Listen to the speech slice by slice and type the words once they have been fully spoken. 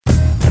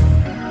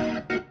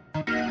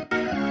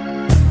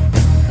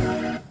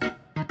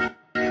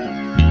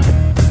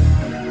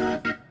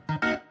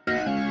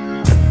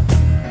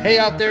Hey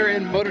out there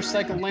in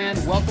motorcycle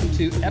land, welcome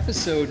to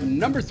episode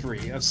number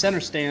 3 of Center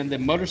Stand, the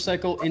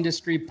motorcycle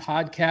industry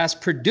podcast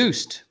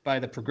produced by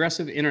the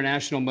Progressive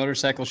International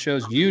Motorcycle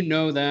Shows. You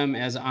know them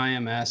as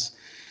IMS.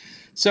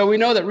 So we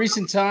know that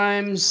recent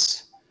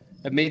times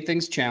have made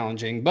things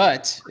challenging,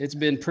 but it's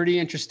been pretty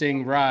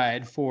interesting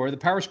ride for the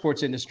power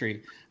sports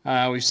industry.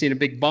 We've seen a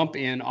big bump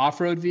in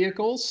off-road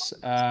vehicles,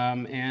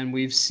 and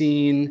we've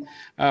seen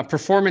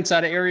performance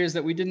out of areas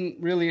that we didn't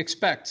really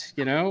expect.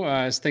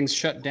 As things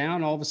shut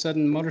down, all of a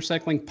sudden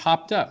motorcycling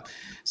popped up.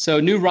 So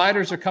new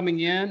riders are coming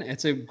in.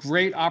 It's a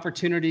great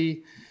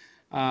opportunity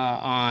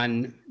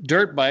on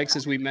dirt bikes,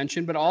 as we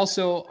mentioned, but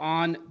also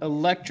on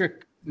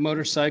electric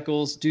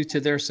motorcycles due to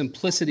their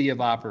simplicity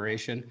of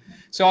operation.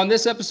 So on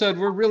this episode,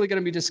 we're really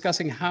going to be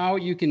discussing how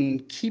you can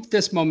keep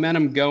this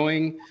momentum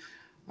going,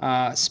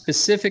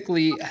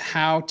 specifically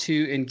how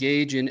to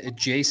engage in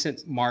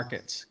adjacent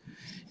markets.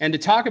 And to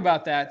talk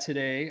about that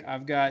today,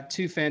 I've got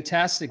two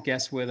fantastic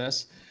guests with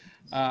us.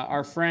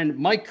 Our friend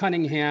Mike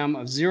Cunningham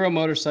of Zero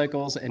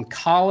Motorcycles and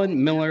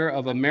Colin Miller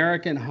of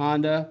American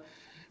Honda.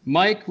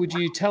 Mike, would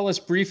you tell us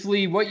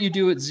briefly what you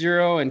do at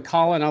Zero? And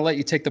Colin, I'll let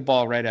you take the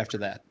ball right after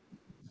that.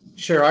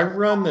 Sure. I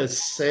run the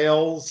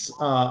sales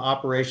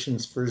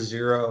operations for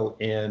Zero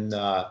in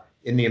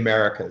the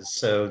Americas,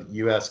 so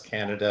U.S.,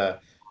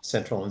 Canada,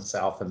 Central and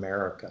South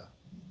America.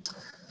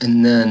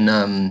 And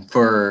then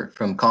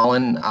from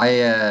Colin,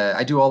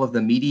 I do all of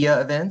the media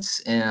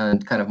events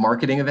and kind of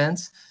marketing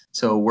events.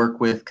 So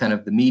work with kind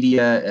of the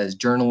media as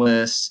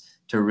journalists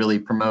to really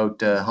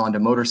promote Honda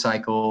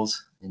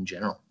motorcycles in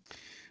general.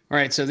 All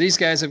right, so these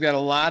guys have got a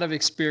lot of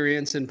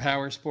experience in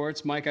power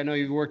sports. Mike, I know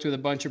you've worked with a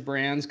bunch of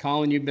brands.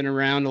 Colin, you've been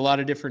around a lot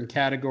of different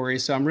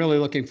categories, so I'm really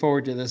looking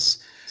forward to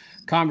this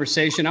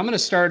conversation. I'm going to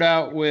start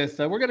out with,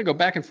 we're going to go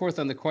back and forth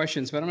on the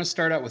questions, but I'm going to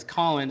start out with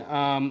Colin.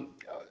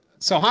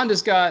 So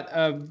Honda's got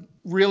a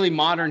really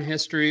modern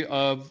history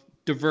of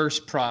diverse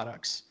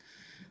products,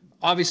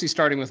 obviously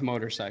starting with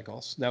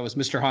motorcycles. That was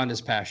Mr.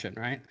 Honda's passion,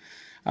 right?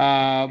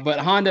 But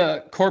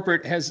Honda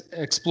Corporate has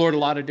explored a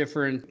lot of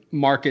different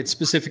markets,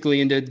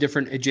 specifically into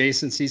different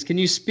adjacencies. Can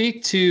you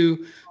speak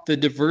to the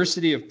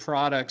diversity of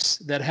products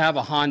that have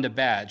a Honda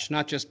badge,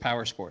 not just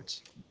power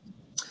sports?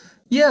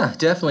 Yeah,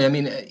 definitely.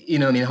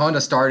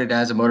 Honda started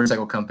as a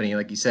motorcycle company,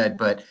 like you said,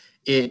 but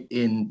it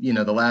in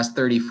the last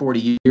 30,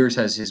 40 years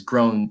has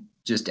grown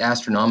just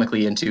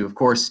astronomically into, of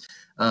course,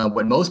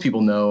 what most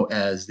people know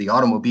as the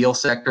automobile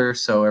sector.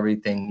 So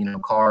everything,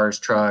 cars,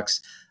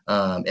 trucks,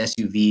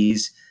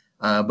 SUVs.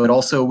 But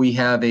also we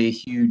have a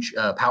huge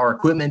power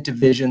equipment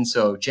division,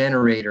 so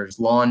generators,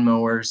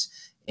 lawnmowers,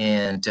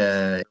 and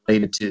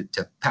related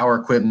to power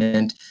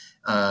equipment,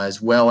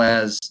 as well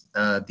as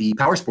the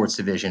power sports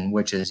division,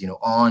 which is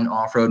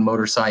off-road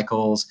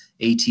motorcycles,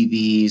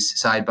 ATVs,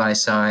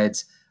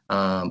 side-by-sides,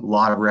 a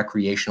lot of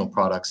recreational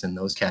products in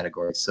those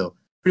categories. So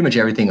pretty much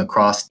everything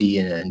across the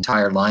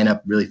entire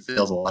lineup really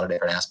fills a lot of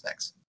different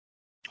aspects.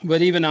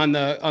 But even on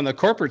the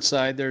corporate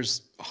side,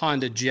 there's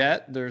Honda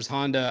Jet, there's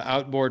Honda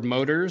Outboard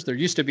Motors. There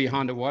used to be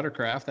Honda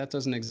Watercraft. That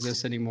doesn't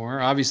exist anymore.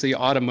 Obviously,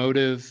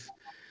 automotive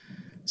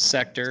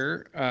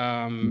sector.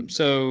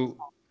 So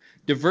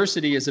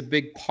diversity is a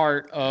big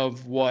part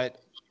of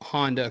what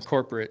Honda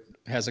Corporate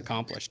has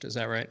accomplished. Is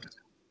that right?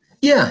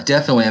 Yeah,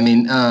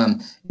 definitely.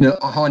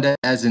 Honda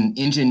as an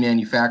engine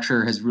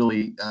manufacturer has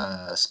really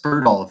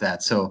spurred all of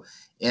that. So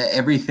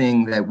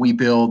everything that we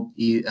build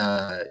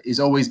is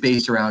always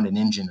based around an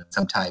engine of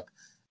some type.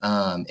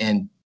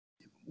 And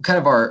kind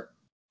of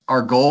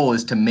our goal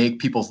is to make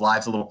people's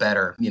lives a little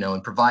better,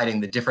 and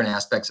providing the different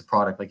aspects of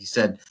product. Like you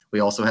said,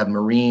 we also have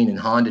Marine and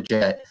Honda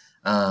Jet.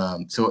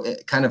 So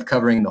kind of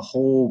covering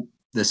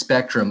the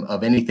spectrum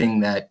of anything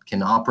that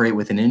can operate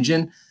with an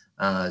engine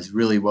is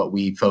really what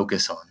we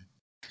focus on.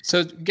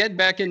 So get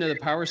back into the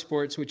power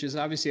sports, which is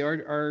obviously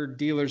our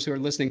dealers who are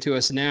listening to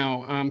us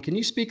now. Can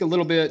you speak a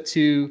little bit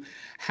to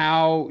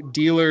how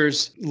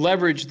dealers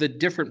leverage the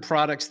different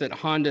products that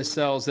Honda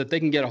sells that they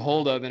can get a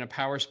hold of in a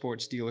power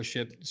sports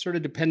dealership, sort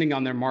of depending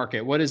on their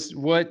market? What is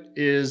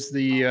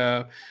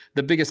the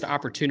biggest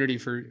opportunity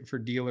for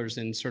dealers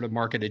in sort of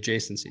market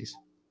adjacencies?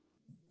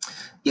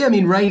 Yeah,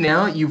 right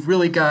now you've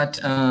really got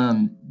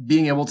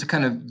being able to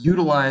kind of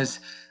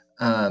utilize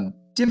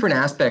different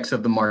aspects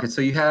of the market.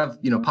 So you have,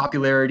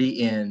 popularity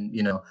in,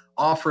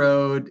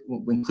 off-road,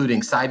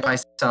 including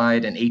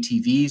side-by-side and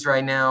ATVs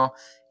right now.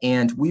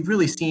 And we've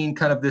really seen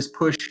kind of this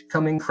push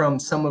coming from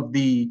some of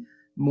the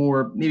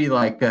more maybe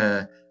like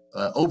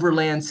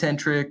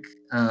overland-centric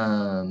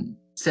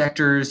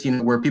sectors,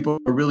 where people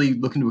are really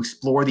looking to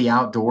explore the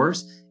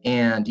outdoors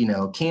and,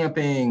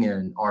 camping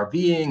and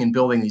RVing and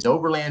building these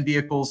overland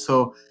vehicles.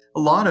 So a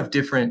lot of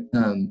different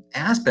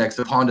aspects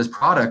of Honda's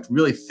product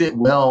really fit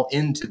well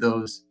into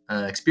those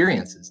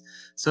experiences.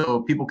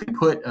 So people can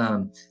put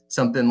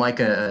something like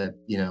a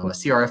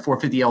CRF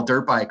 450L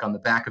dirt bike on the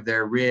back of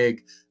their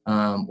rig,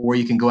 or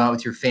you can go out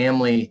with your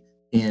family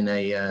in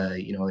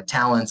a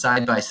Talon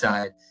side by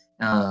side,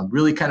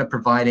 really kind of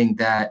providing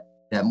that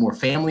more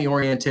family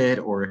oriented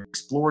or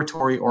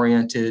exploratory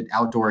oriented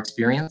outdoor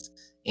experience.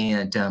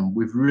 And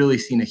we've really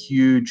seen a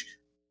huge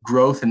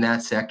growth in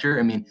that sector.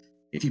 I mean,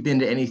 if you've been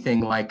to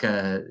anything like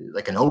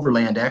an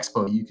Overland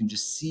Expo, you can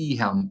just see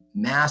how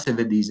massive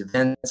these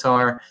events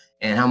are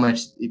and how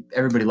much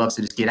everybody loves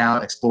to just get out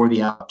and explore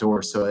the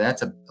outdoors. So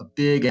that's a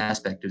big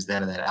aspect is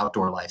that of that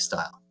outdoor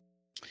lifestyle.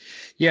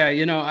 Yeah,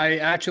 I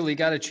actually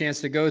got a chance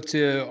to go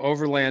to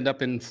Overland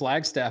up in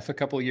Flagstaff a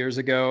couple of years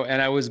ago,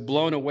 and I was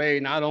blown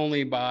away not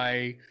only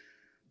by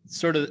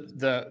sort of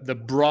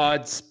the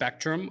broad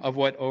spectrum of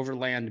what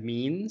Overland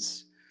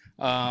means,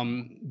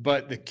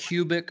 but the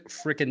cubic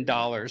frickin'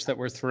 dollars that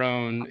were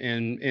thrown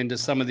into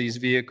some of these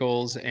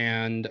vehicles.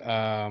 And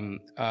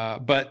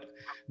but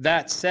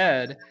that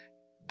said,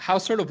 how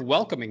sort of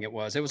welcoming it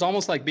was. It was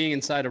almost like being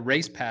inside a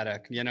race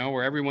paddock,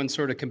 where everyone's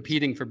sort of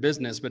competing for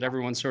business, but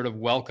everyone's sort of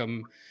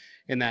welcome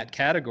in that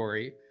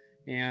category.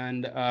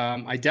 And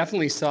I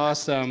definitely saw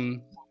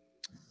some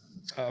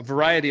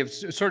variety of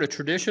sort of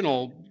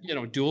traditional,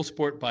 dual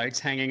sport bikes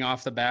hanging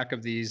off the back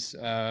of these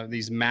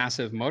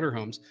massive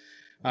motorhomes.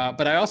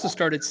 But I also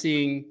started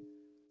seeing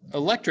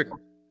electric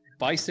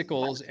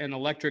bicycles and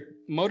electric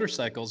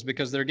motorcycles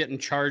because they're getting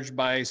charged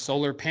by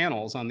solar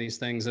panels on these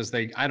things as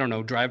they, I don't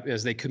know, drive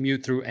as they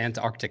commute through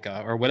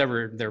Antarctica or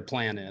whatever their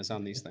plan is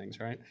on these things,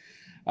 right?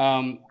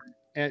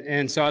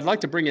 And so I'd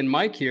like to bring in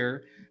Mike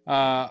here.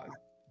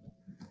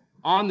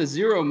 On the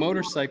Zero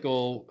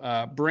motorcycle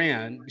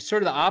brand,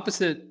 sort of the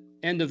opposite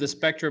end of the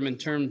spectrum in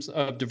terms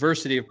of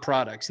diversity of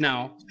products.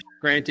 Now,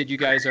 granted, you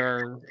guys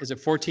is it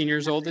 14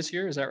 years old this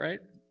year? Is that right?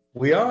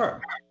 We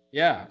are.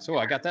 Yeah. So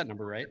I got that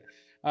number right.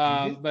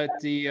 But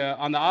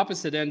on the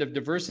opposite end of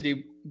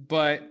diversity,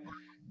 but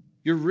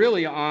you're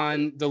really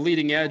on the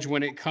leading edge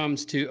when it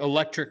comes to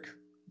electric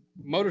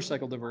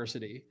motorcycle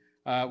diversity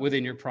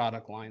within your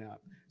product lineup.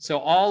 So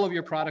all of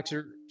your products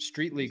are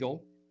street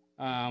legal.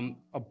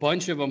 A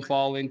bunch of them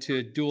fall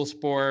into dual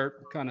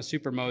sport, kind of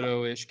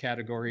supermoto-ish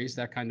categories,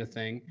 that kind of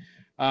thing.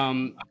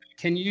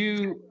 Can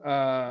you,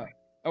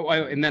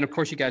 and then of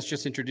course you guys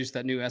just introduced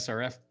that new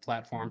SRF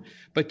platform,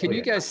 but can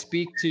you guys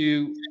speak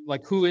to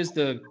like, who is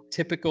the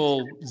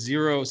typical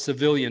Zero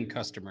civilian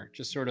customer,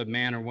 just sort of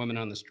man or woman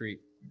on the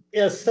street?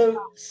 Yeah,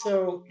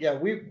 so yeah,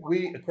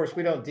 we of course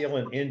we don't deal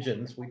in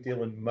engines, we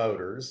deal in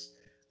motors,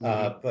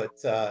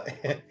 but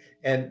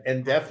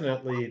and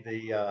definitely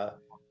the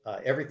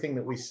everything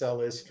that we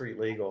sell is street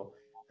legal.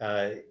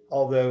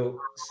 Although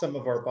some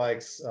of our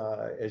bikes,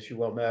 as you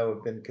well know,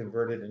 have been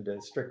converted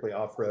into strictly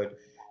off-road,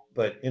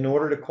 but in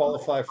order to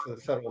qualify for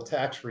the federal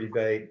tax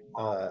rebate,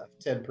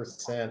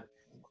 10%,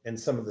 and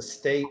some of the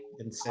state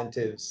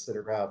incentives that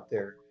are out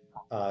there,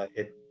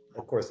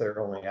 of course, they're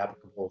only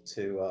applicable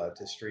to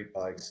street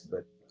bikes, but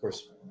of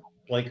course,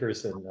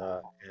 blinkers and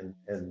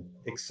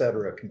et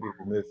cetera can be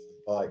removed from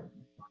the bike.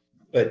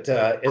 But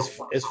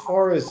as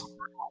far as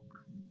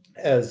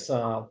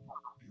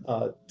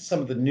some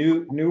of the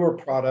newer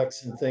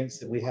products and things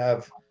that we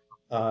have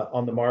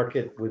on the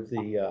market with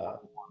the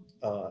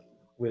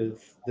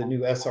new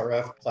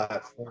SRF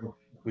platform,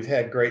 we've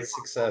had great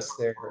success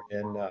there.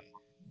 And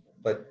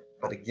but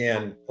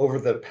again, over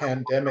the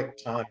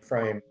pandemic time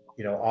frame,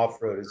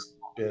 off-road has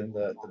been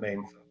the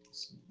main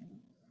focus.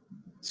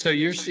 So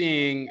you're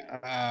seeing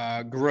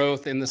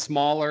growth in the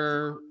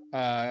smaller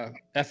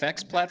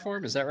FX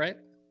platform, is that right?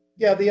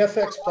 Yeah, the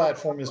FX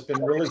platform has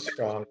been really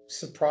strong,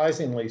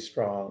 surprisingly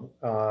strong.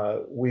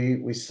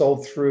 We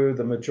sold through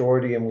the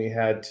majority, and we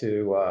had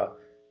to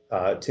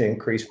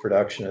increase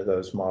production of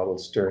those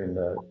models during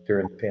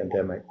the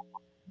pandemic.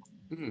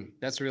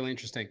 That's really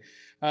interesting.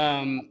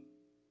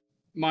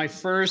 My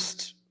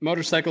first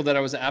motorcycle that I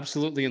was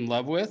absolutely in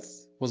love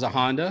with was a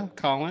Honda,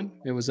 Colin.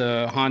 It was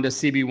a Honda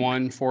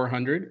CB1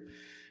 400.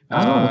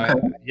 Okay.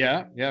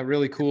 Yeah,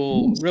 really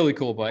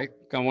cool bike.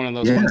 Got one of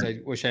those ones I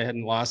wish I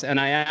hadn't lost. And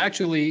I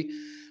actually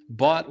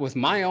bought with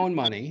my own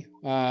money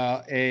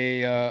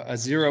a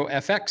Zero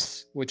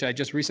FX, which I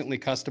just recently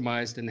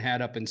customized and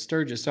had up in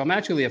Sturgis. So I'm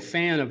actually a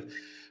fan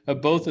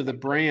of both of the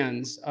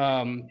brands.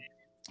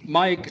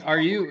 Mike, are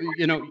you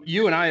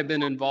and I have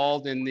been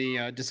involved in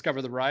the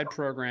Discover the Ride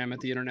program at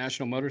the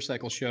International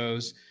Motorcycle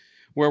Shows,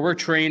 where we're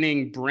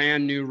training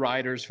brand new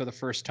riders for the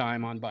first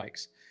time on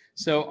bikes.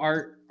 So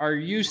are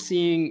you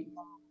seeing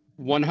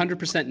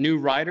 100% new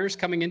riders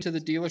coming into the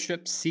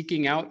dealership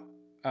seeking out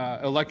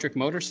electric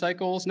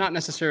motorcycles? Not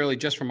necessarily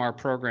just from our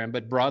program,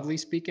 but broadly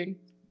speaking?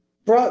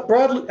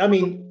 Broadly, I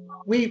mean,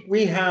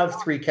 we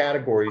have three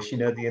categories.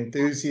 The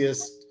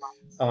enthusiast.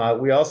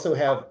 We also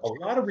have a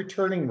lot of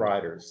returning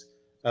riders.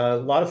 A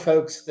lot of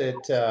folks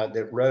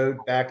that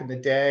rode back in the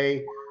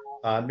day.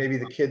 Maybe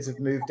the kids have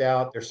moved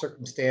out, their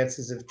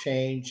circumstances have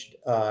changed,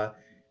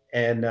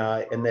 and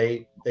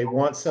they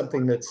want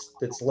something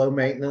that's low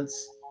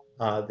maintenance,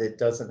 that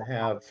doesn't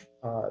have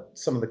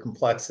some of the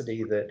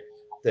complexity that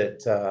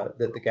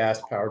the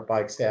gas-powered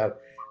bikes have.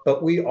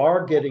 But we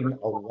are getting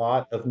a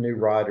lot of new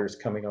riders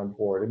coming on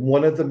board, and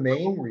one of the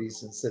main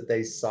reasons that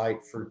they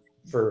cite for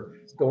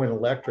going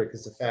electric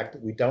is the fact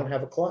that we don't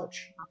have a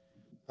clutch.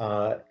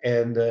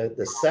 And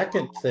the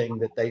second thing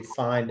that they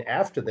find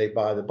after they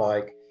buy the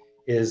bike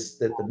is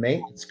that the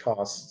maintenance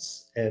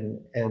costs and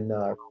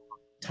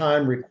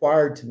time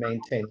required to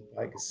maintain the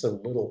bike is so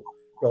little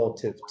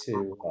relative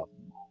to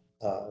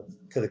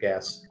the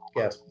gas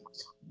bikes.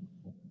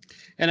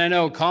 And I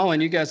know,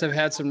 Colin, you guys have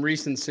had some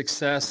recent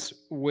success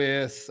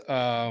with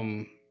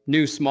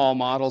new small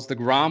models. The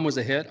Grom was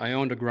a hit. I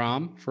owned a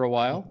Grom for a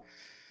while.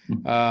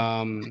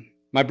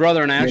 My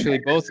brother and I actually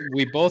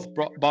both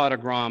bought a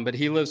Grom, but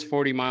he lives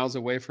 40 miles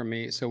away from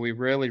me, so we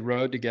rarely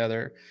rode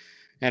together.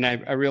 And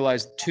I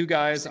realized 2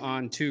 guys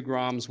on 2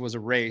 Groms was a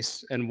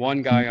race, and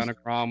 1 guy on a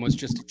Grom was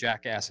just a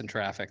jackass in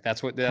traffic.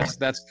 That's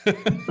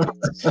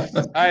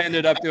I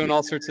ended up doing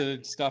all sorts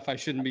of stuff I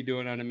shouldn't be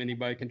doing on a mini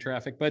bike in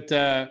traffic. But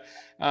the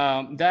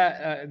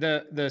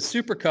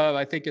Super Cub,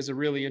 I think, is a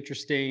really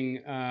interesting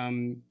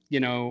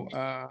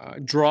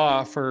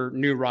draw for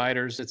new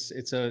riders.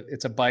 It's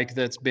a bike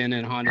that's been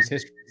in Honda's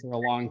history for a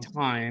long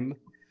time.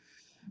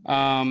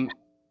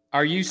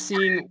 Are you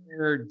seeing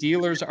where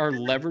dealers are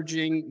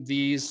leveraging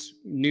these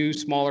new,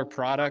 smaller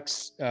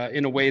products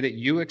in a way that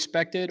you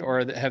expected,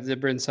 or have there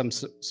been some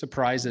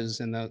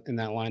surprises in that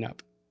lineup?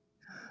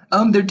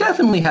 There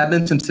definitely have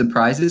been some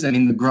surprises. I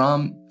mean, the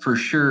Grom for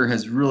sure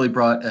has really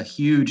brought a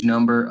huge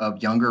number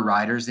of younger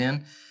riders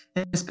in,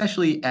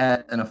 especially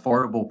at an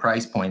affordable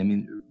price point. I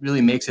mean, it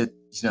really makes it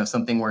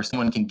something where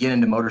someone can get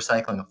into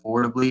motorcycling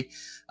affordably.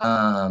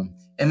 And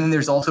then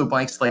there's also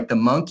bikes like the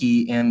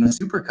Monkey and the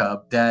Super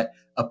Cub that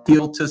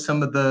appeal to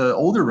some of the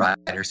older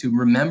riders who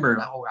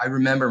remember, I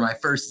remember my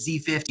first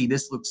Z50,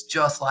 this looks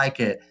just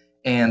like it.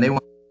 And they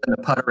want to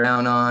putt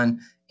around on.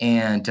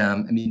 And I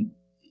mean,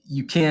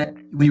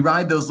 when you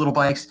ride those little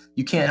bikes,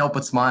 you can't help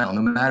but smile.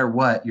 No matter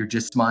what, you're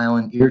just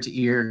smiling ear to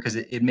ear because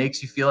it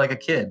makes you feel like a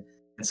kid.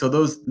 And so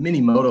those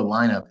mini moto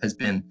lineup has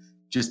been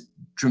just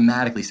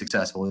dramatically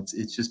successful.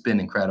 It's just been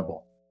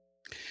incredible.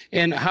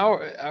 And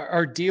how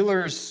are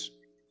dealers?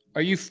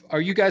 Are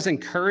you guys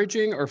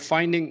encouraging or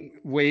finding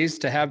ways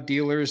to have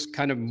dealers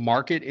kind of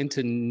market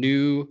into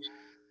new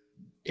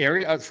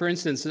area? For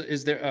instance,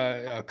 is there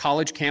a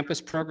college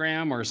campus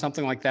program or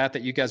something like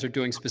that you guys are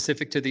doing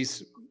specific to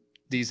these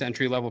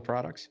entry-level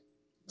products?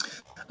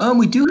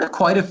 We do have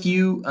quite a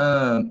few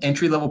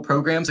entry-level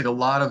programs. Like a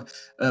lot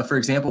of, for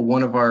example,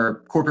 one of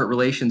our corporate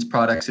relations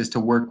products is to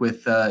work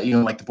with,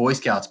 like the Boy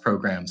Scouts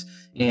programs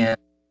and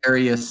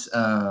various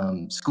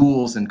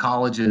schools and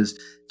colleges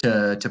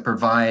to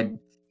provide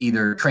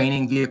either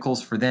training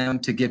vehicles for them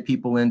to get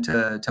people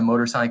into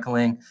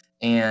motorcycling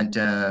and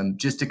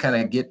just to kind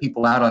of get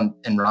people out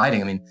and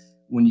riding. I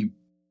mean,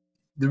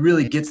 that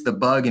really gets the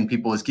bug in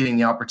people is getting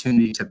the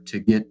opportunity to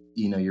get,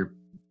 your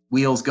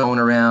wheels going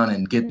around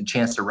and get the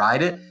chance to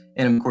ride it.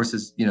 And of course,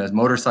 as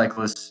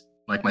motorcyclists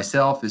like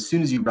myself, as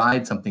soon as you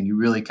ride something, you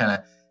really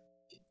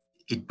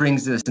it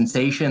brings a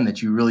sensation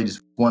that you really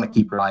just want to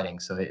keep riding.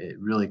 So it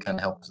really kind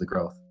of helps the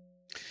growth.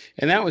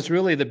 And that was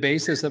really the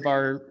basis of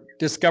our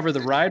Discover the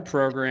Ride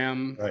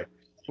program, right,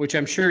 which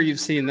I'm sure you've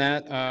seen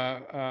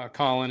that,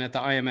 Colin, at the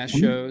IMS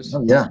shows.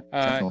 Oh, yeah,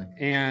 definitely.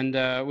 And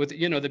with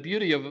the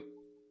beauty of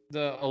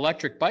the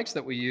electric bikes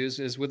that we use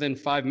is within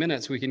 5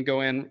 minutes we can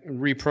go in and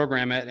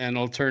reprogram it and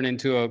it'll turn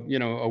into a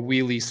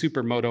wheelie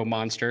supermoto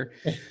monster.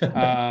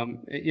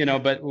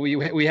 But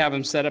we have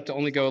them set up to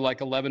only go like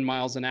 11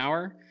 miles an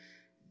hour,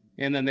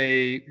 and then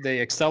they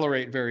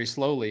accelerate very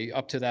slowly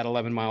up to that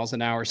 11 miles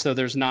an hour. So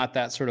there's not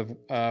that sort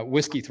of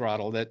whiskey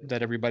throttle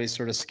that everybody's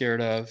sort of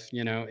scared of,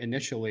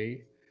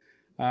 initially.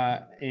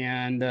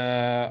 And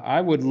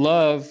I would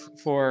love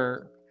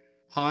for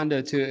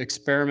Honda to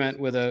experiment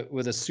with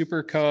a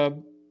Super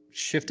Cub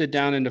shifted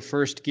down into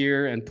first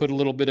gear and put a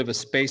little bit of a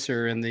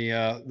spacer in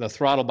the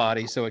throttle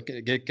body so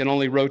it can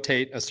only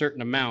rotate a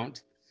certain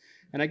amount.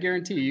 And I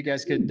guarantee you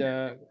guys could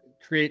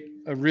create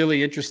a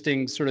really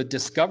interesting sort of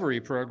discovery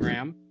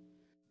program,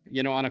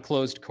 on a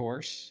closed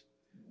course.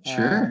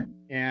 Sure.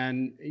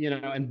 And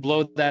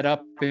blow that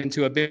up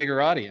into a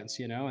bigger audience,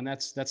 and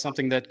that's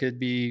something that could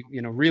be,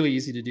 really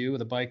easy to do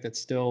with a bike that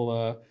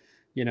still,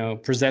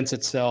 presents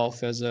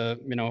itself as a,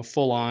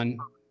 full on,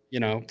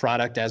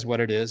 product as what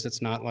it is.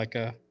 It's not like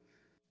a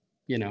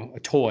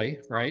toy,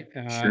 right?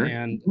 Sure.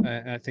 And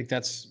I think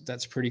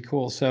that's pretty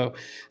cool. So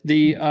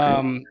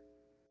Colin,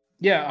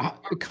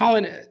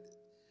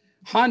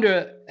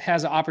 Honda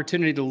has an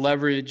opportunity to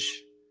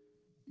leverage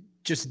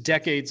just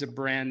decades of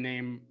brand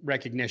name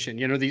recognition.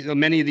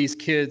 Many of these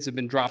kids have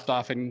been dropped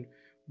off in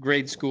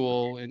grade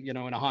school and, in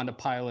a Honda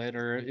Pilot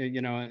or, in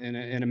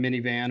a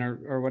minivan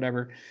or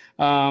whatever.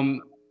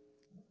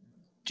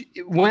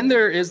 When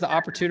there is the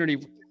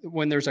opportunity,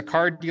 when there's a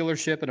car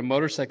dealership and a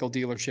motorcycle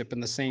dealership in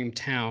the same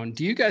town,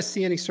 do you guys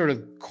see any sort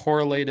of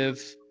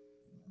correlative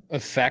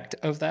effect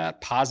of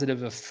that,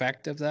 positive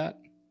effect of that?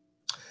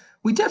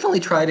 We definitely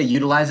try to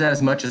utilize that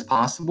as much as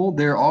possible.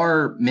 There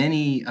are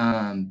many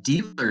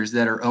dealers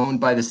that are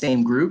owned by the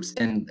same groups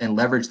and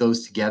leverage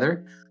those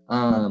together.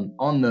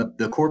 On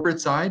the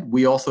corporate side,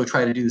 we also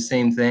try to do the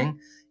same thing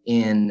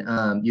in,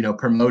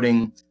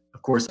 promoting,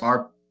 of course,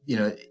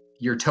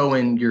 you're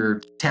towing your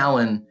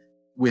Talon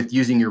with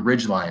using your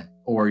Ridgeline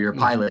or your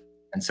Pilot.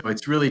 And so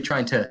it's really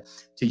trying to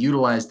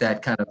utilize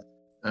that kind of,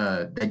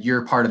 that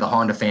you're part of the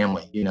Honda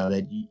family,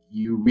 that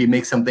we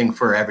make something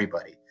for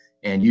everybody.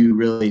 And you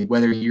really,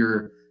 whether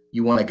you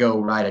want to go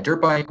ride a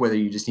dirt bike, whether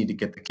you just need to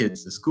get the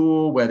kids to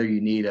school, whether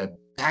you need a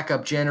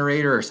backup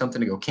generator or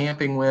something to go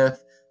camping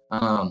with,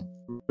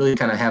 really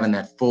kind of having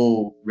that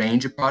full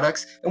range of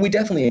products. And we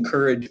definitely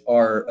encourage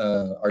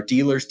our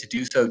dealers to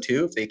do so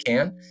too, if they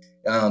can.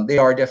 They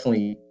are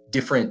definitely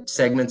different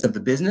segments of the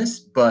business,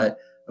 but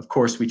of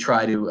course we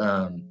try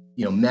to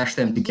mesh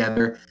them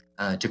together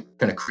to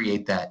kind of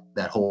create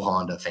that whole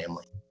Honda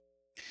family.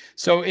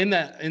 So in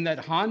that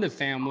Honda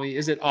family,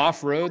 is it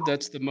off-road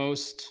that's the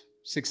most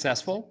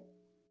successful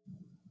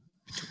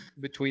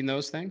between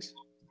those things?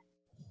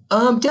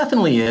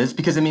 Definitely is,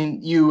 because I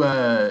mean,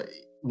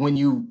 when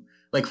you,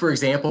 like, for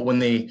example, when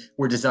they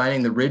were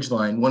designing the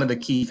Ridgeline, one of the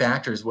key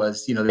factors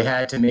was, they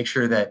had to make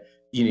sure that,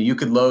 you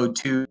could load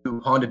 2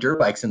 Honda dirt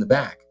bikes in the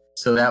back.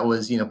 So that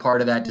was,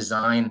 part of that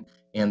design,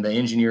 and the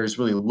engineers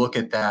really look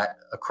at that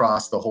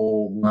across the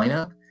whole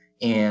lineup.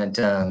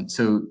 And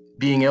so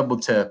being able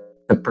to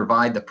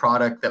provide the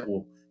product that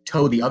will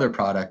tow the other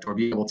product or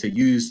be able to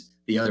use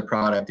the other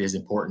product is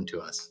important to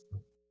us.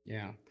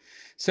 Yeah.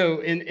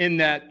 So in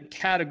that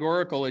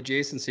categorical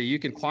adjacency, you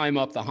can climb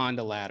up the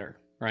Honda ladder,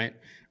 right?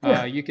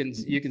 Yeah. You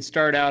can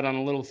start out on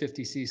a little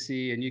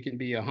 50cc, and you can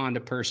be a Honda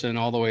person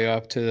all the way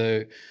up to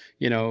the,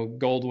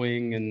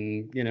 Goldwing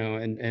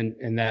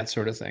and that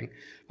sort of thing.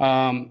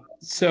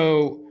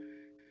 So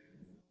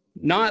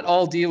not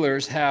all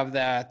dealers have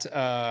that,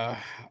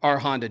 are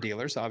Honda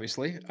dealers,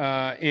 obviously.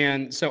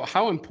 And so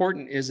how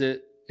important is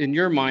it in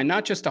your mind,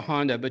 not just to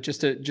Honda, but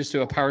just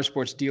to a power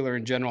sports dealer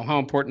in general, how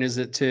important is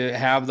it to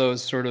have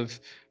those sort of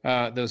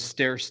those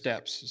stair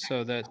steps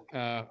so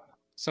that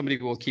somebody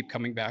will keep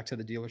coming back to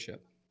the dealership?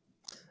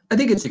 I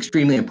think it's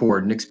extremely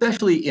important,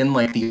 especially in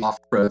like the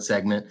off-road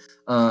segment.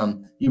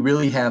 You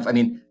really have, I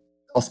mean,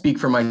 I'll speak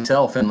for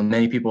myself and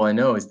many people I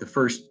know, is the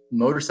first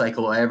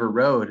motorcycle I ever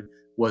rode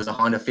was a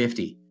Honda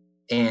 50.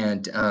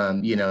 And,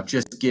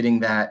 just getting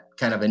that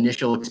kind of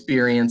initial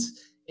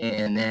experience.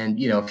 And then,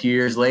 a few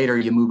years later,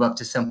 you move up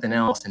to something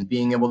else, and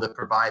being able to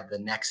provide the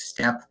next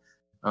step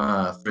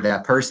for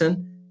that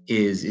person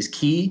is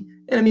key.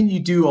 And I mean, you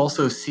do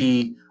also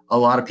see a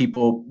lot of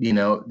people,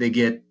 they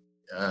get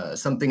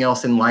something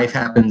else in life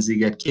happens, you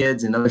get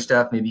kids and other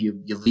stuff, maybe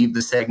you leave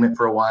the segment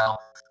for a while,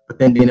 but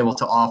then being able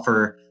to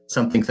offer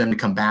something for them to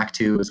come back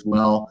to as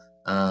well.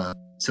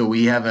 So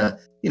we have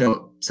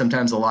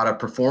sometimes a lot of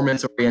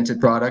performance oriented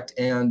product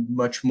and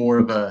much more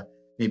of a,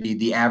 maybe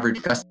the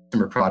average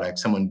customer product,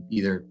 someone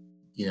either,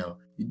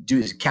 do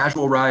as a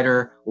casual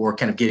rider or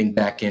kind of getting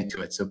back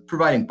into it. So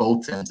providing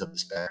both ends of the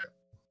spectrum.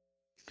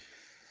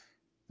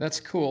 That's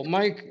cool.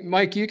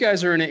 Mike, you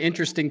guys are in an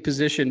interesting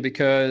position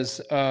because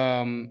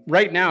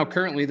right now,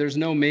 currently, there's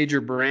no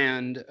major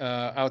brand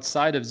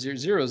outside of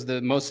Zero's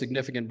the most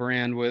significant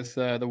brand with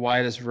the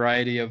widest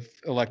variety of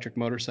electric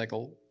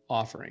motorcycle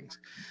offerings.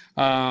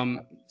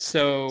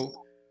 So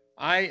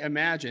I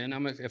imagine,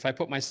 if I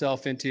put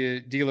myself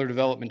into dealer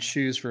development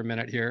shoes for a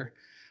minute here,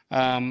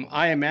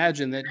 I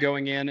imagine that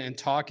going in and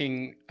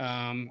talking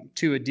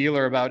to a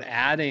dealer about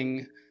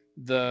adding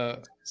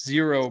the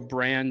Zero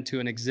brand to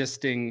an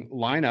existing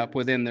lineup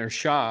within their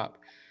shop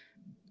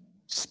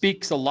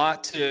speaks a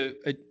lot to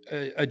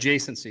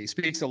adjacency,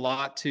 speaks a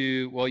lot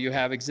to, well, you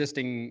have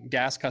existing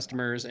gas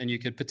customers and you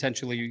could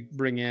potentially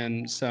bring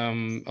in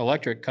some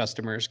electric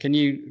customers. Can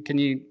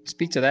you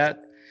speak to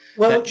that,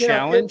 that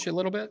challenge a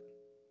little bit?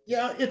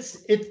 Yeah, it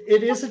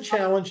is a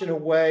challenge in a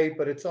way,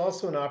 but it's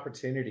also an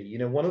opportunity.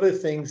 One of the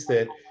things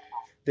that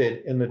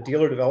in the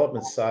dealer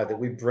development side that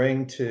we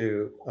bring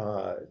to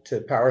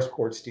power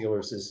sports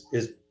dealers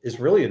is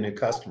really a new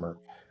customer,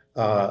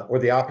 or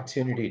the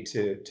opportunity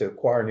to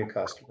acquire new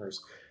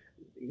customers.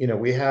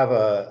 We have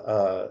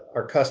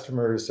our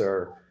customers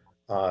are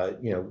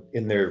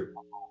in their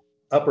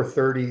upper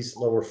 30s,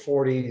 lower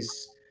 40s,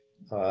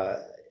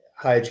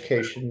 high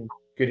education,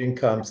 good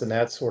incomes, and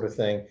that sort of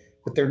thing.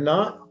 But they're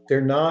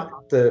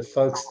not the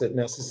folks that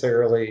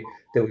necessarily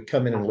that would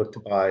come in and look to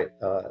buy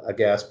a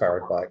gas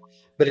powered bike.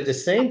 But at the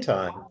same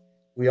time,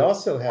 we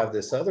also have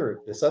this other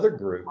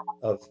group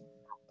of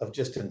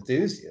just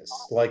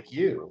enthusiasts like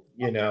you.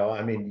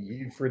 I mean,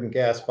 you've ridden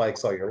gas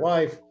bikes all your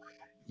life.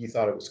 You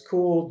thought it was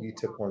cool. You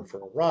took one for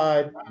a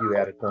ride. You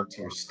added one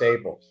to your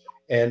stable,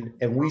 and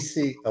we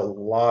see a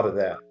lot of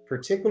that,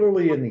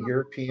 particularly in the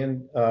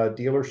European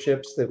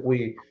dealerships that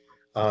we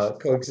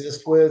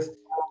coexist with.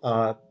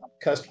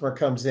 Customer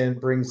comes in,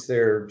 brings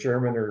their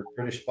German or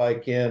British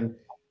bike in.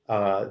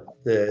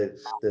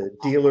 The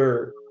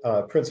dealer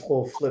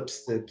principal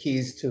flips the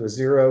keys to a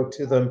Zero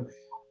to them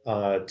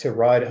to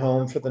ride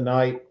home for the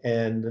night,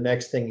 and the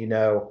next thing you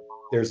know,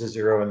 there's a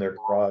Zero in their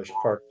garage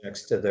parked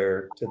next to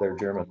their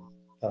German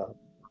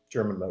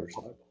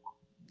motorcycle.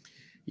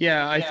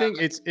 Yeah, I think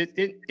it's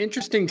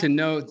interesting to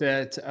note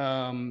that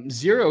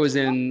Zero is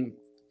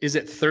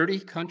it 30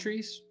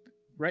 countries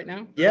right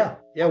now? Yeah,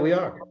 we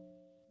are.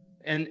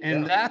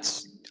 And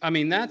that's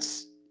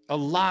a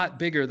lot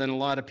bigger than a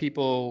lot of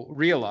people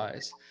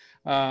realize.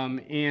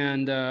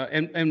 And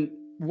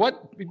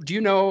what do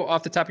you know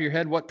off the top of your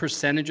head? What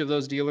percentage of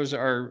those dealers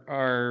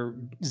are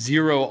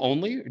zero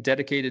only,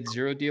 dedicated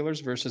zero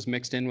dealers versus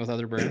mixed in with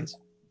other brands?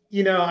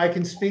 I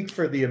can speak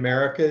for the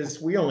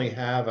Americas. We only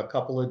have a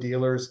couple of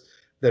dealers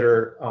that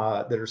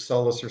are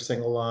Solus or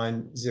single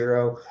line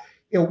zero.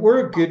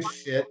 We're a good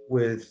fit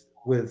with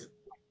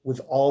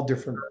all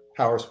different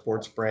power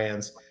sports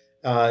brands.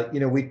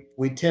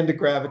 We tend to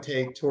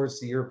gravitate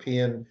towards the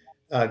European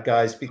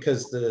guys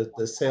because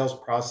the sales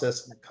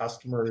process and the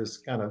customer is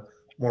kind of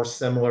more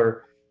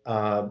similar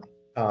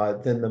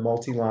than the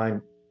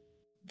multi-line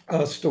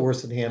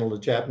stores that handle the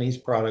Japanese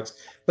products.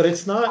 But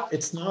it's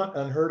not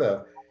unheard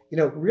of.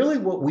 Really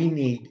what we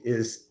need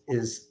is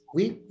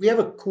we have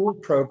a cool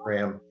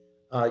program.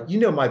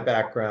 My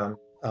background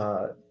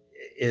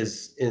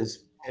is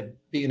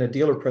being a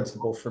dealer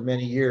principal for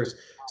many years.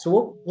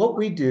 So what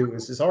we do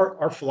is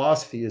our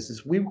philosophy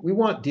is we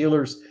want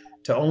dealers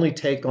to only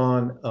take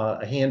on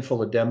a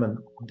handful of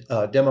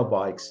demo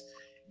bikes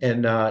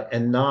and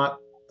not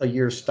a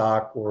year's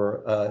stock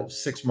or a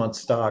 6 month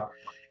stock.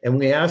 And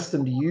we ask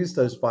them to use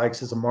those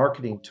bikes as a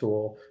marketing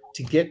tool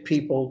to get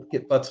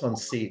butts on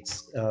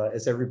seats,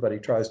 as everybody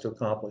tries to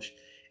accomplish.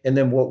 And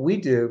then what we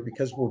do,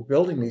 because we're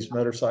building these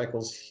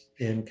motorcycles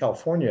in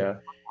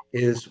California,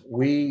 is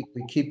we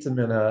keep them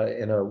in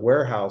a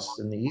warehouse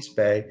in the East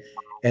Bay,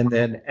 and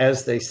then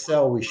as they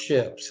sell, we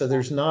ship. So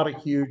there's not a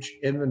huge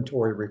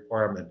inventory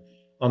requirement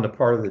on the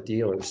part of the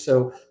dealers.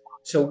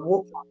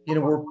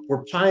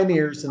 We're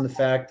pioneers in the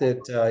fact that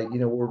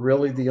we're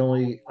really the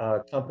only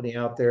company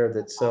out there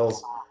that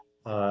sells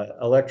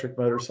electric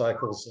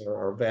motorcycles,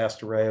 or a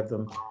vast array of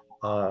them,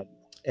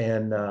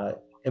 and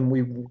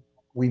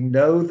we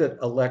know that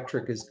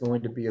electric is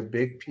going to be a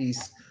big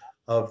piece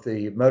of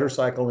the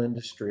motorcycle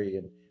industry,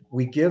 and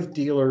we give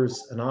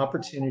dealers an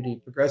opportunity,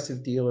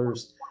 progressive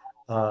dealers,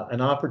 an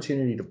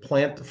opportunity to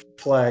plant the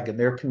flag in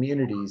their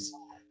communities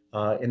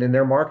and in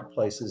their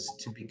marketplaces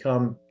to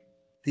become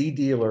the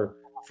dealer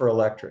for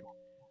electric.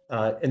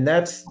 And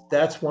that's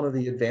one of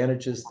the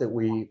advantages that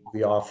we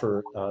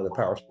offer the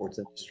power sports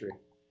industry.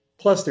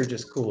 Plus, they're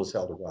just cool as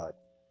hell to ride.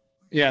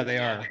 Yeah, they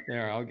are. They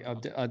are.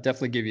 I'll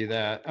definitely give you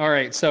that. All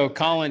right. So,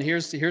 Colin,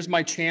 here's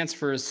my chance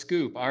for a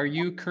scoop. Are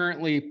you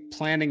currently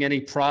planning any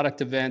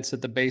product events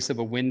at the base of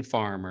a wind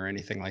farm or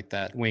anything like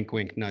that? Wink,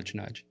 wink, nudge,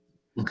 nudge.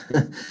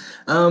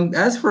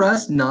 As for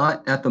us,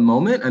 not at the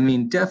moment. I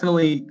mean,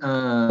 definitely,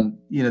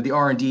 the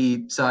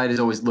R&D side is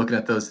always looking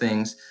at those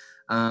things.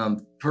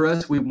 For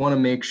us, we want to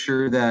make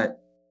sure that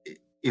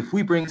if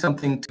we bring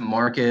something to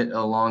market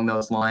along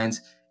those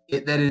lines,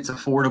 that it's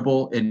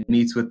affordable. It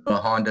meets with the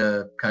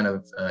Honda kind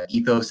of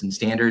ethos and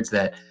standards,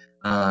 that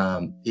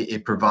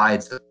it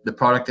provides the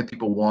product that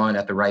people want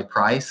at the right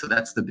price. So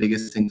that's the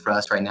biggest thing for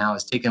us right now,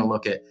 is taking a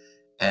look at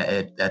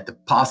the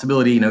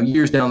possibility,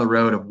 years down the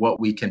road, of what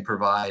we can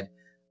provide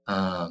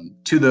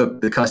to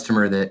the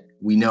customer that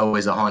we know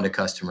is a Honda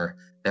customer,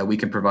 that we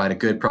can provide a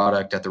good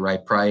product at the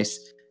right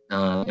price.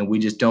 And we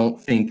just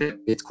don't think that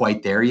it's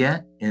quite there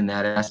yet in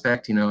that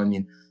aspect.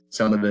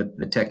 Some of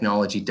the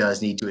technology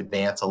does need to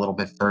advance a little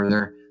bit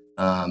further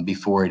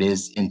before it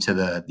is into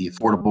the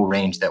affordable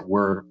range that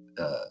we're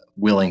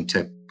willing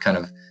to kind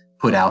of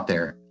put out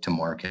there to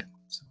market.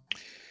 So.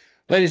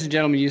 Ladies and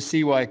gentlemen, you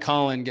see why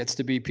Colin gets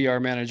to be PR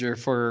manager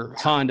for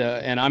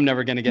Honda, and I'm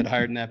never going to get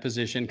hired in that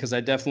position, because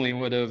I definitely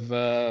would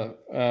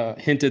have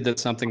hinted that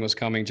something was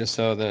coming, just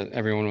so that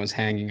everyone was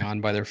hanging on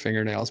by their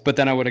fingernails. But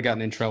then I would have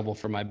gotten in trouble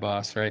for my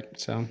boss, right?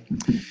 So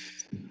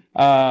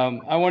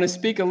I want to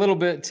speak a little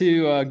bit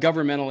to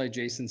governmental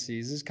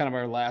adjacencies. This is kind of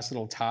our last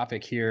little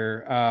topic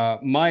here.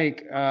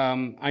 Mike,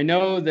 I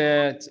know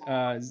that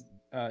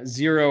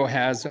Zero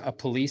has a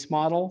police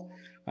model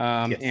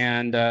Yes.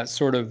 and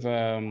sort of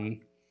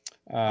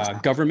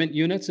government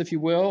units, if you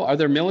will. Are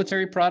there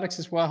military products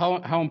as well?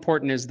 How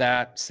important is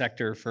that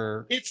sector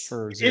for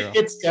Zero?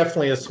 It's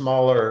definitely a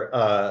smaller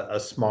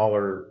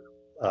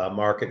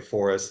market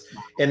for us,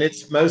 and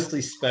it's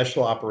mostly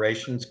special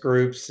operations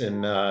groups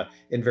in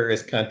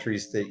various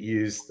countries that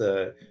use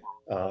the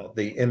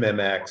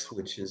MMX,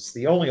 which is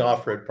the only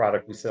off-road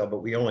product we sell, but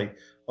we only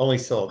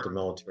sell it to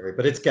military.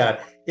 But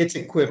it's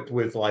equipped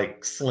with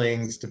like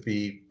slings to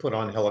be put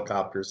on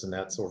helicopters and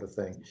that sort of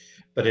thing.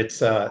 But it's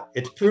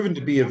proven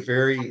to be a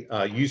very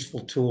useful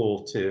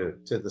tool to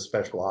the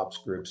special ops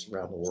groups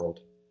around the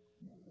world.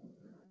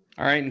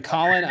 All right, and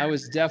Colin, I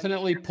was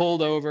definitely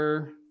pulled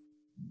over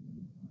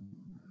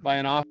by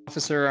an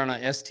officer on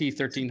a ST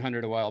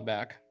 1300 a while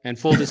back. And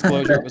full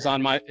disclosure, it was on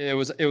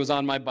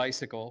my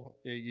bicycle.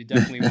 You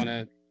definitely want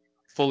to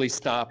fully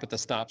stop at the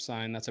stop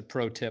sign. That's a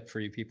pro tip for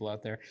you people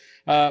out there.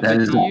 Yeah,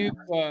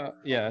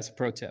 that's a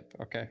pro tip.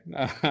 Okay.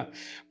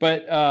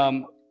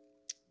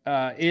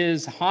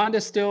 Is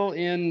Honda still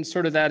in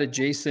sort of that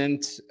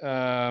adjacent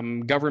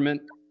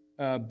government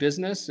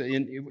business,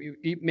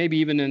 maybe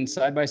even in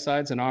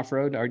side-by-sides and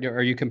off-road?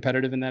 Are you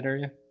competitive in that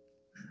area?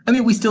 I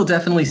mean, we still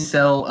definitely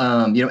sell,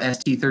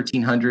 ST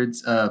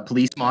 1300s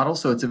police model.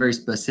 So it's a very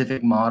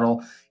specific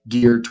model.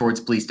 geared towards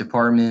police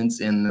departments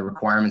and the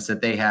requirements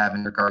that they have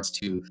in regards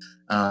to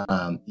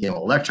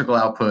electrical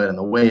output and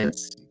the way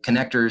its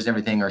connectors and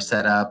everything are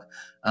set up.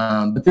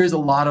 But there's a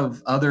lot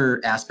of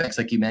other aspects,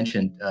 like you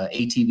mentioned,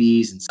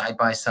 ATVs and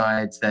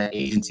side-by-sides that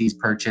agencies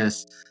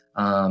purchase.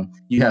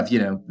 You have,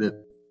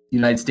 the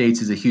United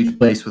States is a huge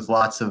place with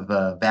lots of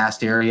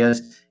vast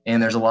areas,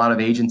 and there's a lot of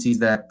agencies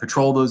that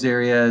patrol those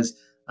areas,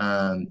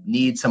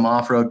 need some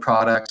off-road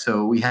products.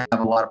 So we have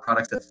a lot of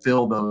products that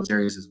fill those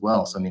areas as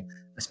well. So, I mean,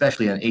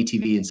 especially on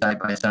ATV and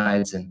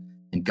side-by-sides and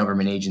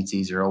government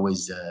agencies are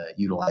always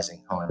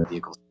utilizing Honda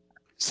vehicles.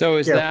 So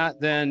is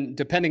that then,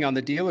 depending on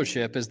the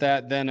dealership, is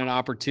that then an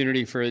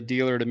opportunity for a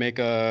dealer to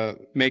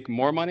make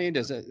more money?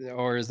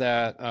 Or is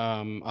that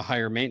a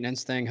higher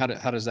maintenance thing? How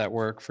does that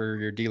work for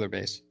your dealer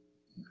base?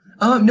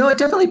 No, it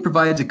definitely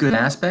provides a good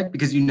aspect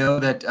because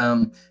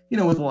that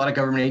with a lot of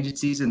government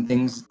agencies and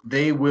things,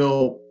 they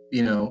will,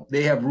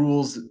 they have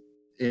rules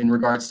in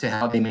regards to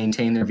how they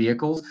maintain their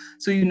vehicles.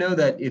 So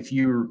that if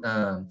you're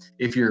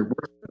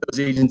working with those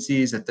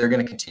agencies, that they're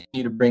going to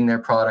continue to bring their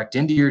product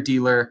into your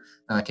dealer,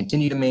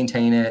 continue to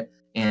maintain it,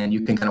 and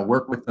you can kind of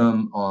work with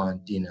them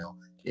on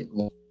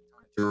to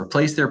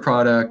replace their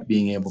product,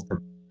 being able to.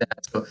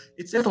 So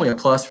it's definitely a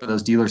plus for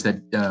those dealers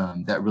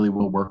that really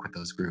will work with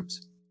those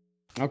groups.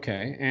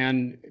 Okay,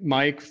 and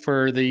Mike,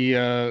 for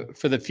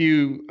the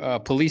few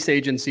police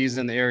agencies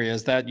in the area,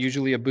 is that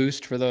usually a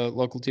boost for the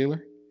local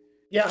dealer?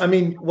 Yeah, I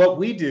mean, what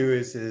we do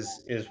is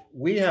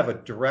we have a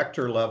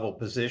director level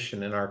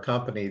position in our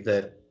company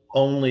that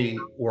only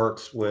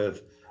works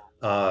with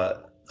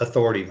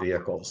authority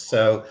vehicles.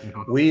 So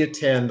we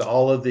attend a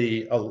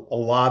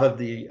lot of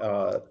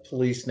the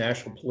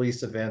national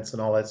police events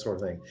and all that sort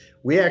of thing.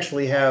 We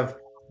actually have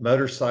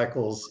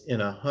motorcycles in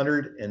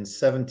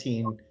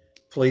 117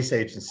 police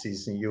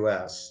agencies in the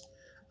U.S.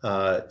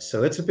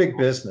 So it's a big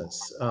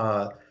business.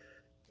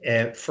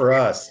 And for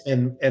us,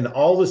 and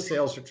all the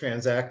sales are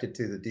transacted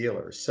to the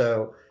dealers.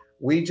 So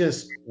we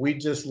just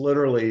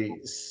literally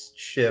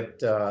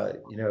shipped,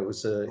 it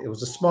was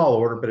a small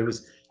order, but it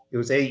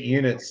was 8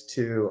 units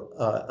to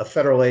a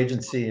federal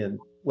agency, and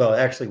well,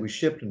 actually we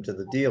shipped them to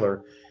the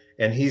dealer,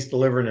 and he's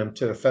delivering them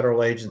to a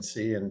federal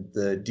agency in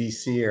the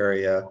DC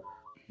area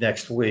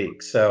next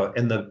week. So,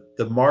 and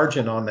the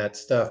margin on that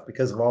stuff,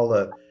 because of all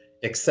the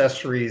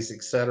accessories,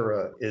 et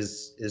cetera,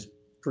 is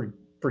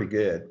pretty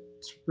good.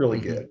 It's really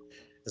good,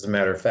 as a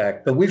matter of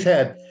fact. But we've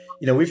had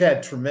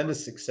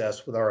tremendous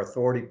success with our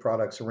authority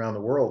products around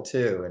the world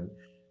too. And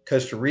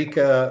Costa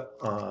Rica,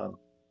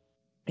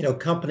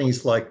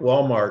 companies like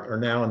Walmart are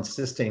now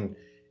insisting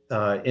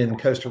in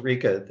Costa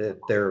Rica that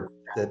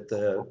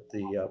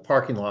the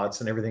parking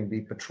lots and everything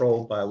be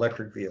patrolled by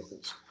electric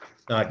vehicles,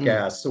 not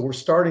gas. So we're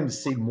starting to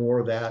see more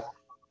of that,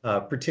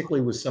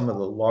 particularly with some of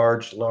the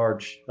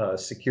large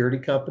security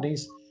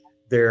companies.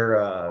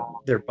 They're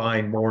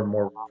buying more and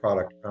more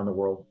product around the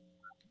world.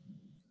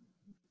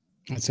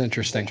 That's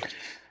interesting.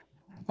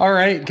 All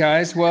right,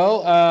 guys.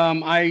 Well,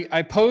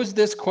 I posed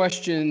this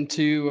question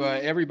to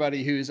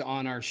everybody who's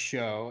on our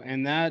show,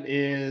 and that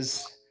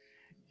is,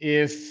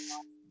 if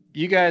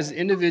you guys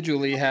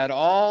individually had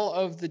all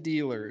of the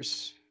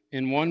dealers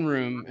in one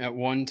room at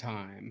one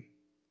time,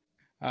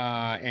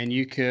 and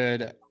you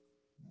could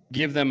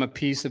give them a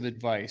piece of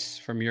advice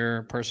from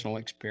your personal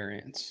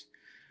experience,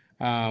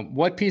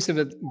 what piece of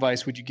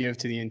advice would you give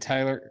to the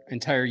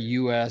entire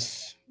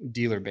U.S.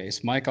 dealer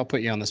base? Mike, I'll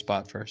put you on the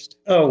spot first.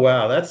 Oh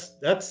wow, that's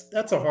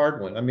a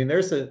hard one. I mean,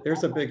 there's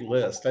a big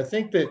list. I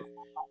think that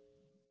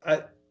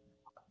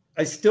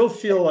I still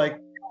feel like,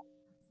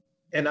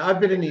 and I've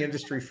been in the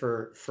industry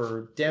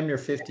for damn near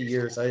 50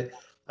 years.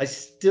 I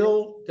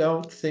still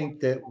don't think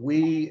that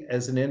we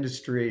as an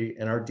industry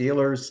and our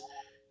dealers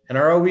and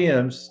our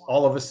OEMs,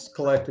 all of us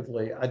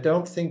collectively, I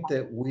don't think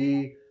that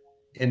we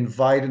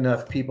invite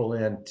enough people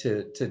in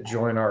to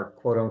join our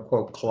quote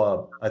unquote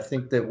club. I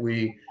think that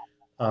we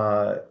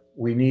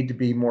need to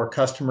be more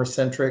customer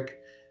centric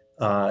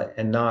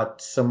and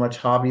not so much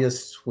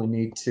hobbyists. We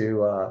need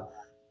to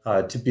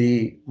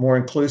be more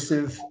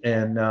inclusive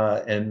and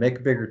make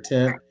a bigger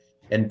tent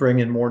and bring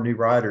in more new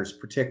riders,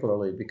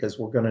 particularly because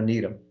we're going to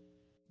need them.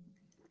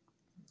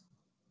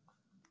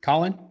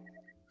 Colin?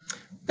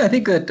 I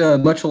think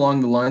that much along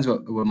the lines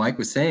of what Mike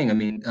was saying. I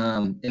mean,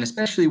 and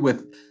especially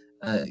with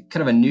kind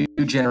of a new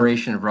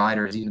generation of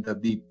riders,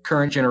 the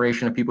current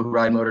generation of people who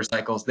ride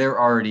motorcycles, they're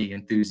already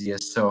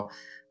enthusiasts. So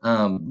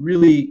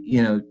really,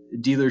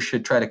 dealers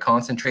should try to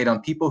concentrate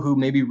on people who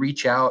maybe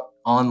reach out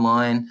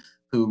online,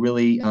 who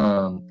really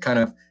kind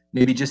of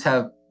maybe just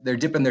they're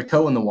dipping their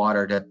toe in the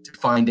water to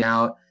find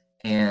out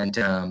and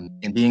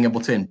being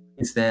able to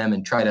embrace them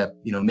and try to,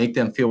 make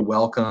them feel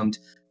welcomed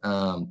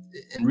and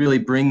really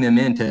bring them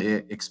in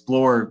to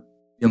explore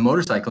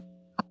motorcycling,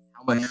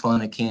 how much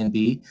fun it can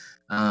be.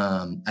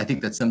 I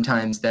think that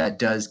sometimes that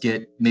does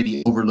get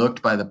maybe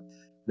overlooked by the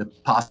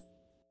possible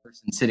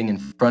person sitting in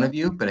front of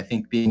you, but I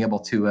think being able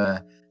to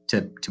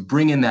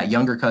bring in that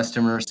younger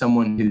customer,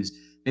 someone who's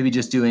maybe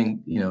just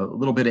doing a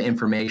little bit of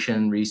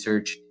information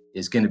research,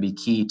 is going to be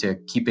key to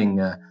keeping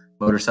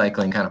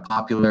motorcycling kind of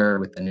popular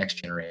with the next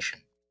generation.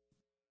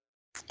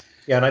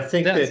 Yeah, and I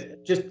think That's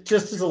that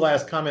just as a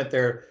last comment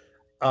there,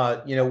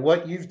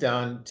 what you've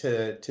done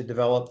to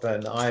develop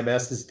and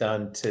IMS has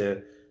done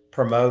to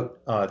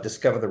promote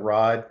Discover the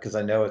Ride, because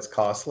I know it's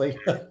costly,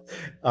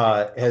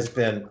 has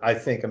been, I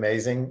think,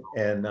 amazing,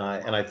 and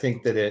I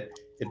think that it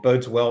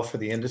bodes well for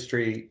the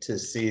industry to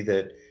see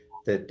that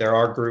there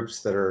are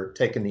groups that are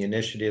taking the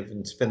initiative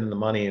and spending the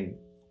money and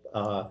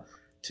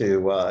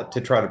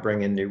to try to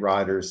bring in new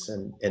riders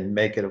and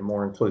make it a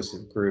more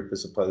inclusive group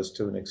as opposed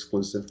to an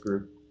exclusive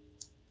group.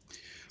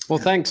 Well,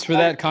 thanks for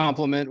that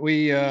compliment.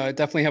 We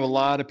definitely have a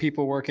lot of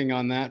people working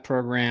on that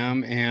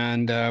program,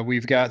 and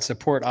we've got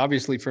support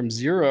obviously from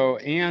Zero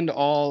and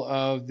all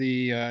of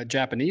the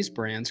Japanese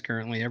brands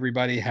currently.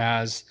 Everybody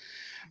has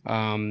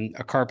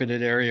a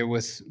carpeted area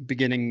with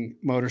beginning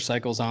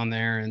motorcycles on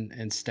there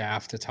and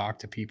staff to talk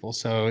to people.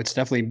 So it's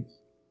definitely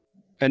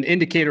an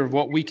indicator of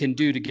what we can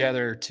do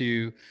together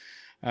to,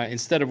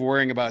 instead of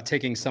worrying about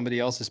taking somebody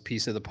else's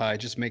piece of the pie,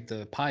 just make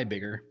the pie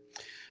bigger.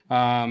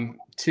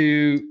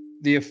 To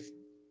the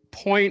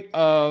point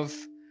of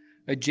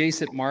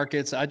adjacent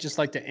markets, I'd just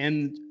like to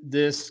end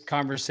this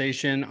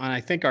conversation on,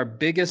 I think, our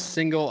biggest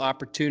single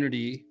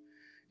opportunity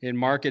in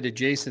market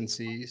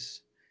adjacencies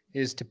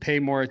is to pay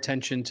more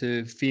attention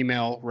to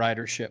female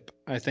ridership.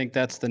 I think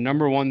that's the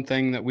number one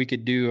thing that we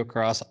could do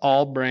across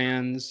all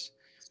brands,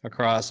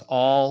 across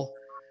all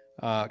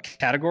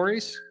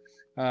categories,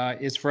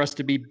 is for us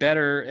to be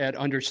better at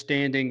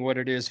understanding what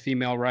it is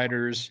female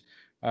riders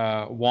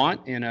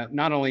want in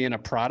not only in a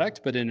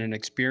product, but in an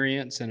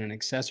experience and in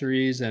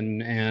accessories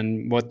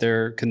and what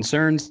their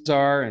concerns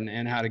are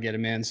and how to get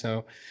them in.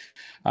 So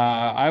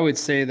I would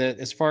say that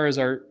as far as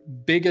our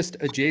biggest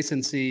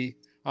adjacency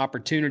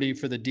opportunity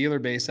for the dealer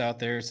base out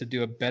there is to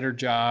do a better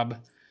job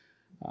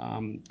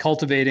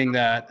cultivating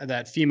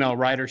that female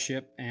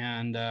ridership.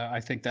 And I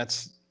think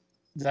that's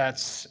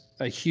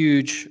a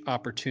huge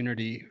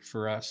opportunity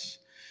for us.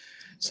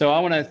 So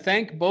I want to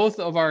thank both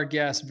of our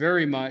guests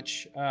very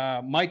much.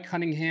 Mike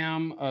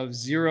Cunningham of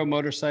Zero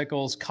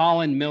Motorcycles,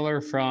 Colin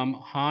Miller from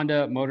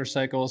Honda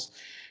Motorcycles.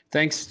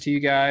 Thanks to you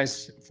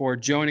guys for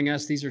joining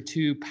us. These are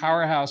two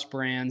powerhouse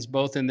brands,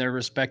 both in their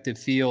respective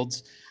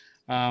fields.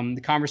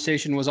 The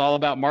conversation was all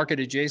about market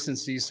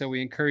adjacencies, so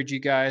we encourage you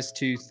guys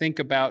to think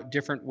about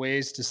different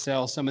ways to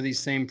sell some of these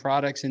same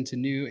products into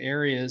new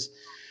areas.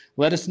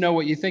 Let us know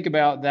what you think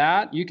about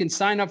that. You can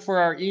sign up for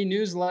our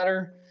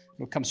e-newsletter.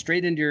 It'll come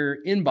straight into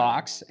your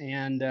inbox,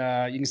 and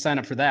you can sign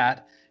up for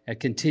that at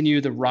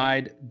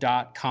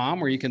continuetheride.com,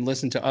 where you can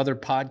listen to other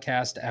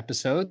podcast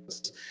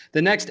episodes.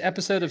 The next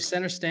episode of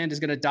Center Stand is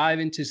going to dive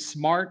into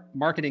smart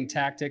marketing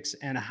tactics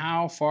and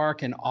how far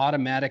can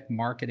automatic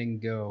marketing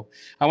go.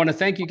 I want to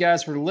thank you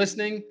guys for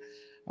listening.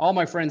 All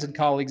my friends and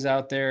colleagues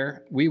out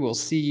there, we will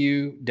see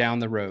you down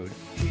the road.